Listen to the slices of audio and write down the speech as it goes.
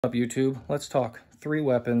Up YouTube, let's talk 3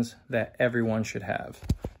 weapons that everyone should have.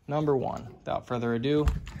 Number 1, without further ado,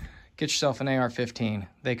 get yourself an AR-15.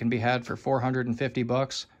 They can be had for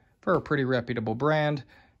 $450 for a pretty reputable brand.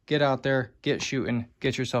 Get out there, get shooting,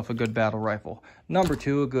 get yourself a good battle rifle. Number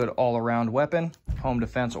 2, a good all-around weapon, home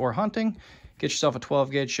defense or hunting. Get yourself a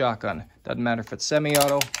 12-gauge shotgun. Doesn't matter if it's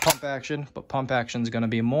semi-auto, pump action, but pump action is going to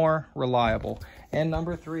be more reliable. And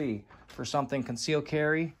number 3, for something concealed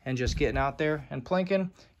carry and just getting out there and plinking,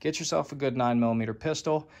 get yourself a good 9mm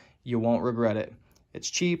pistol. You won't regret it. It's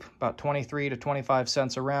cheap, about 23 to 25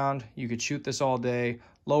 cents a round. You could shoot this all day,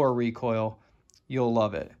 lower recoil. You'll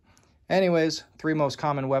love it. Anyways, 3 most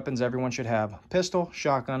common weapons everyone should have: pistol,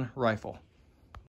 shotgun, rifle.